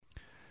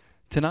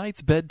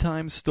Tonight's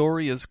bedtime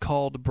story is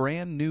called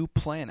Brand New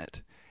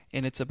Planet,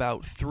 and it's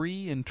about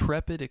three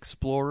intrepid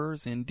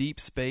explorers in deep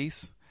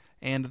space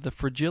and the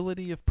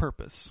fragility of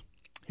purpose.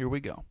 Here we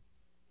go.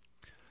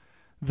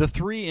 The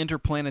three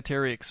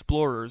interplanetary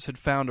explorers had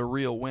found a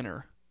real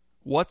winner.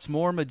 "What's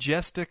more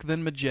majestic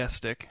than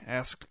majestic?"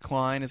 asked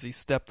Klein as he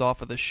stepped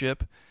off of the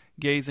ship,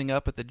 gazing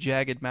up at the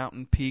jagged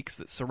mountain peaks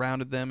that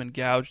surrounded them and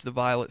gouged the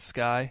violet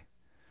sky.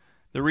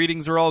 "The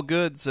readings are all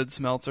good," said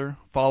Smeltzer,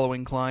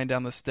 following Klein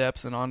down the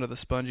steps and onto the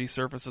spongy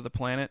surface of the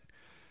planet.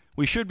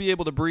 "We should be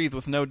able to breathe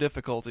with no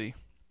difficulty."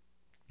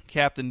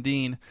 Captain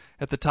Dean,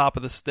 at the top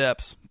of the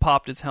steps,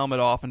 popped his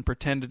helmet off and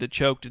pretended to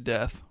choke to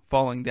death,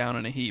 falling down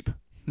in a heap.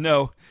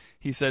 "No,"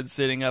 he said,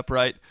 sitting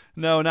upright.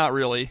 "No, not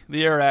really.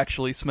 The air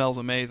actually smells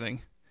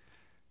amazing."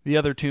 The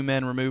other two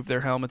men removed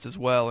their helmets as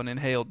well and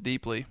inhaled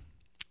deeply.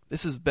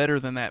 "This is better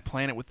than that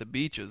planet with the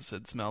beaches,"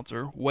 said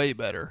Smeltzer. "Way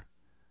better."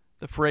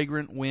 The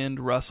fragrant wind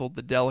rustled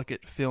the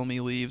delicate, filmy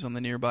leaves on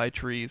the nearby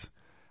trees.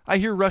 "I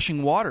hear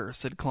rushing water,"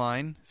 said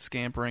Klein,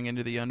 scampering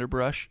into the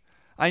underbrush.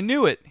 "I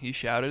knew it," he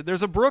shouted.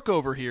 "There's a brook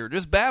over here,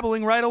 just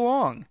babbling right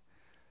along."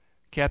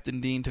 Captain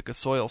Dean took a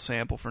soil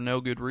sample for no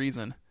good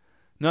reason.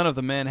 None of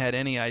the men had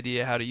any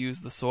idea how to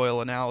use the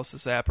soil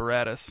analysis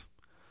apparatus.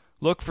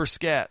 "Look for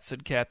scat,"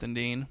 said Captain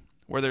Dean.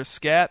 "Where there's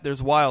scat,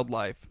 there's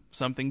wildlife.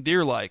 Something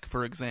deer-like,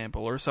 for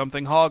example, or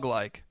something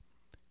hog-like."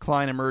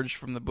 Klein emerged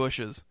from the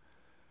bushes.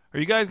 "Are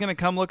you guys going to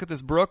come look at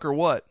this brook or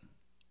what?"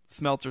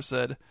 Smeltzer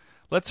said,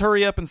 "Let's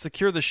hurry up and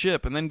secure the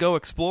ship and then go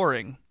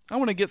exploring. I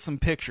want to get some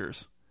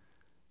pictures."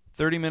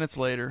 30 minutes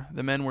later,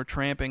 the men were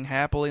tramping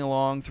happily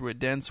along through a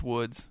dense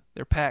woods,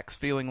 their packs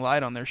feeling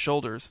light on their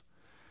shoulders.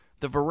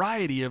 "The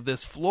variety of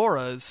this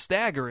flora is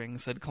staggering,"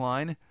 said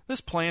Klein. "This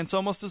plant's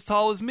almost as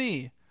tall as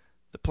me."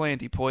 The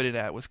plant he pointed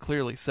at was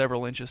clearly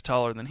several inches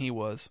taller than he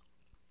was.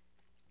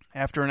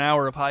 After an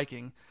hour of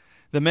hiking,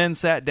 the men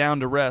sat down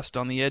to rest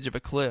on the edge of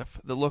a cliff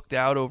that looked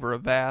out over a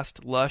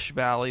vast, lush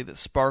valley that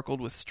sparkled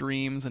with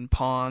streams and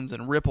ponds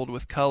and rippled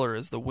with color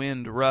as the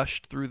wind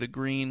rushed through the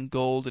green,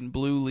 gold, and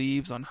blue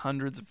leaves on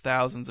hundreds of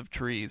thousands of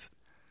trees.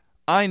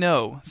 "I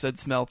know," said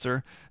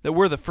Smeltzer, "that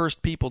we're the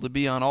first people to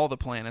be on all the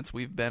planets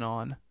we've been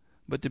on.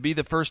 But to be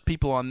the first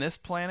people on this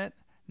planet,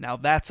 now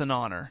that's an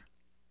honor."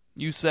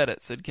 "You said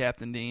it," said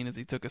Captain Dean as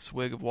he took a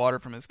swig of water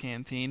from his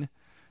canteen.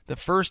 "The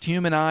first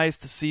human eyes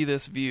to see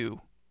this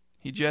view."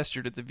 He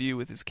gestured at the view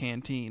with his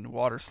canteen,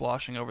 water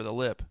sloshing over the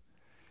lip.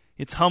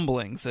 "It's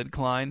humbling," said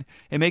Klein.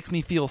 "It makes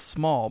me feel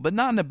small, but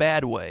not in a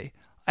bad way.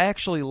 I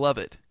actually love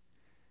it."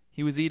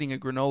 He was eating a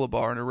granola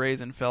bar and a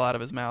raisin fell out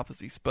of his mouth as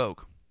he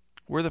spoke.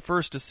 "We're the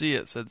first to see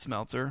it," said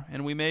Smeltzer,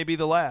 "and we may be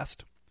the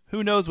last.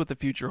 Who knows what the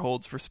future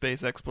holds for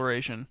space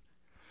exploration?"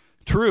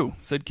 "True,"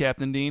 said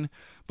Captain Dean,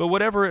 "but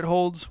whatever it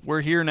holds,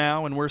 we're here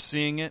now, and we're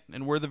seeing it,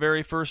 and we're the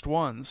very first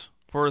ones.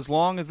 For as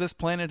long as this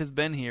planet has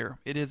been here,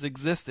 it has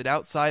existed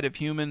outside of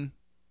human...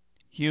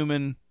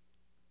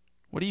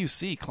 What do you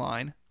see,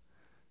 Klein?"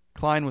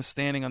 Klein was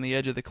standing on the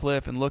edge of the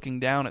cliff and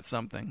looking down at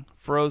something,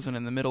 frozen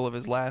in the middle of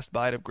his last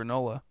bite of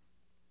granola.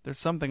 "There's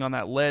something on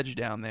that ledge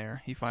down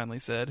there," he finally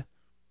said.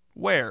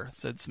 "Where?"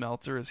 said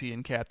Smeltzer as he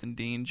and Captain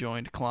Dean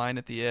joined Klein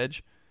at the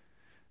edge.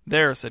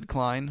 "There," said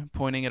Klein,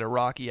 pointing at a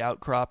rocky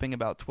outcropping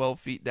about 12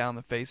 feet down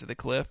the face of the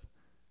cliff.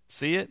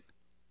 "See it?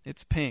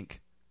 It's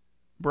pink.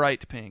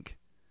 Bright pink.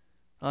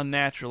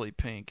 Unnaturally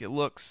pink. It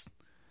looks...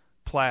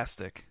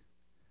 plastic."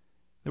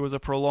 There was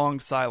a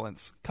prolonged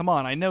silence. "Come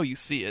on, I know you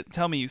see it.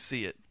 Tell me you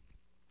see it."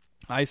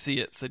 "I see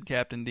it," said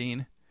Captain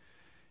Dean.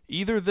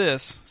 "Either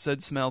this,"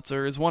 said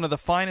Smeltzer, "is one of the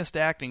finest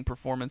acting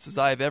performances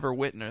I have ever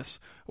witnessed,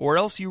 or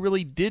else you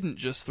really didn't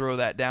just throw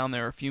that down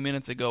there a few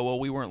minutes ago while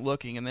we weren't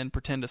looking and then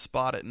pretend to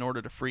spot it in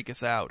order to freak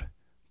us out."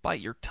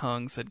 "Bite your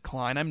tongue," said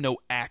Klein. "I'm no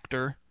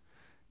actor."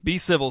 "Be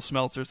civil,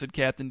 Smeltzer," said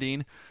Captain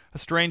Dean. "A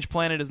strange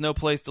planet is no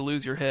place to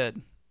lose your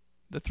head."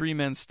 The three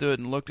men stood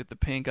and looked at the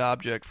pink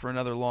object for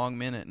another long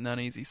minute in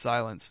uneasy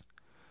silence.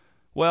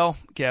 "Well,"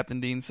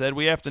 Captain Dean said,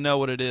 "we have to know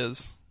what it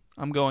is.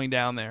 I'm going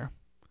down there."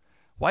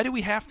 "Why do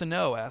we have to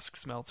know?"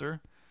 asked Smeltzer.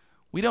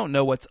 "We don't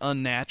know what's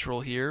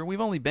unnatural here.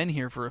 We've only been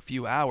here for a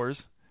few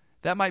hours.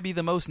 That might be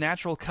the most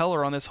natural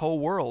color on this whole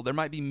world. There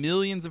might be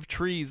millions of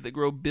trees that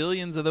grow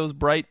billions of those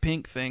bright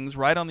pink things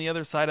right on the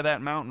other side of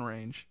that mountain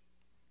range."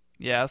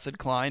 "Yeah," said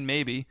Klein,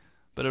 "maybe,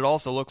 but it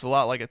also looks a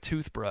lot like a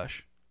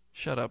toothbrush."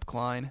 "Shut up,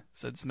 Klein,"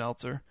 said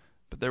Smeltzer,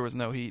 but there was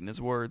no heat in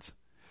his words.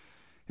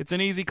 "It's an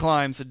easy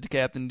climb," said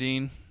Captain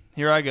Dean.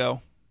 "Here I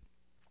go."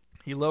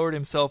 He lowered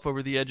himself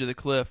over the edge of the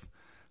cliff,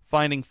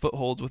 finding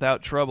footholds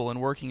without trouble and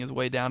working his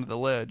way down to the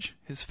ledge,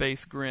 his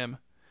face grim.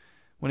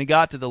 When he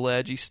got to the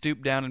ledge, he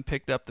stooped down and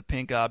picked up the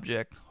pink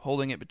object,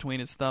 holding it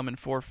between his thumb and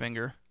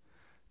forefinger.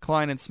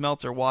 Klein and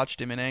Smeltzer watched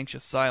him in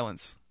anxious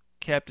silence.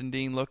 Captain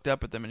Dean looked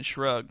up at them and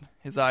shrugged,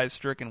 his eyes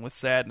stricken with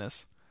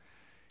sadness.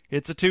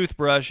 "It's a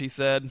toothbrush," he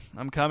said.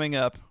 "I'm coming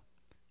up."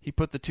 He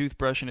put the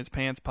toothbrush in his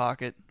pants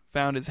pocket,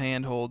 found his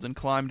handholds, and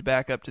climbed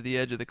back up to the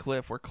edge of the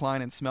cliff where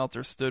Klein and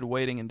Smeltzer stood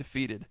waiting and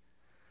defeated.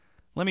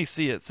 "Let me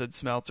see it," said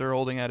Smeltzer,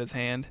 holding out his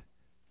hand.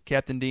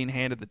 Captain Dean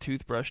handed the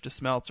toothbrush to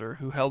Smeltzer,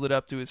 who held it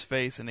up to his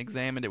face and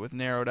examined it with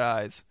narrowed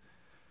eyes.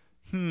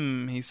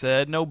 He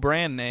said. No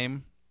brand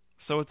name.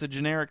 So it's a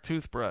generic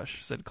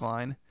toothbrush, said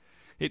Klein.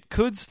 It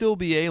could still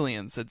be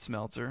alien, said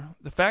Smeltzer.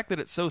 The fact that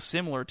it's so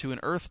similar to an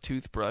Earth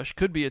toothbrush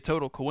could be a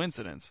total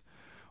coincidence.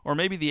 Or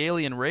maybe the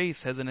alien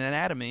race has an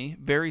anatomy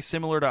very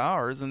similar to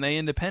ours, and they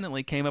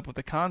independently came up with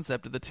the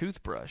concept of the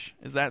toothbrush.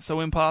 Is that so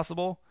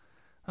impossible?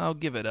 Oh,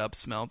 give it up,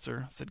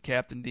 Smeltzer, said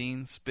Captain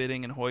Dean,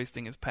 spitting and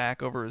hoisting his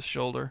pack over his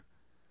shoulder.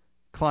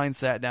 Klein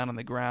sat down on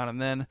the ground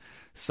and then,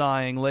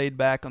 sighing, laid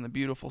back on the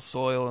beautiful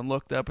soil and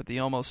looked up at the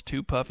almost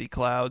too puffy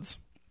clouds.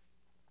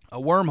 A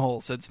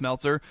wormhole, said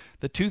Smeltzer.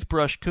 The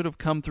toothbrush could have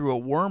come through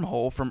a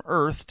wormhole from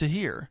Earth to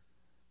here.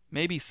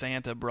 Maybe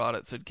Santa brought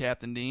it, said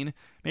Captain Dean.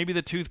 Maybe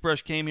the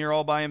toothbrush came here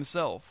all by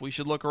himself. We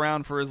should look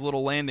around for his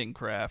little landing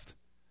craft.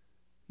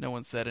 No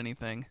one said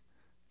anything.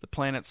 The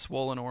planet's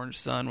swollen orange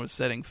sun was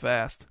setting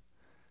fast.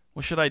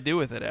 What should I do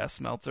with it?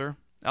 Asked Smeltzer.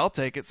 I'll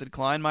take it, said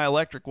Klein. My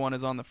electric one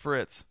is on the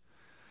fritz.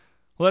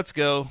 Let's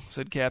go,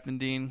 said Captain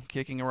Dean,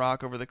 kicking a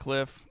rock over the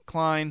cliff.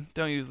 Klein,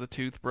 don't use the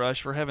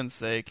toothbrush, for heaven's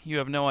sake. You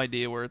have no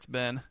idea where it's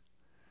been.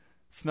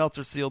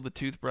 Smeltzer sealed the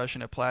toothbrush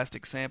in a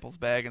plastic samples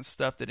bag and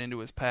stuffed it into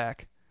his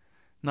pack.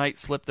 Night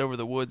slipped over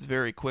the woods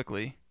very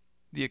quickly.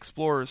 The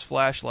explorers'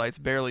 flashlights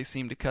barely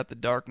seemed to cut the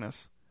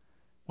darkness.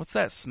 What's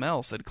that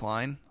smell? Said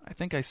Klein. I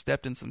think I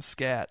stepped in some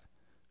scat.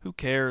 Who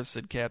cares?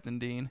 Said Captain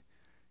Dean.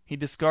 He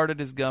discarded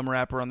his gum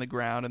wrapper on the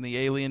ground, and the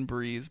alien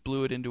breeze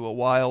blew it into a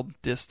wild,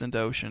 distant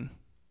ocean.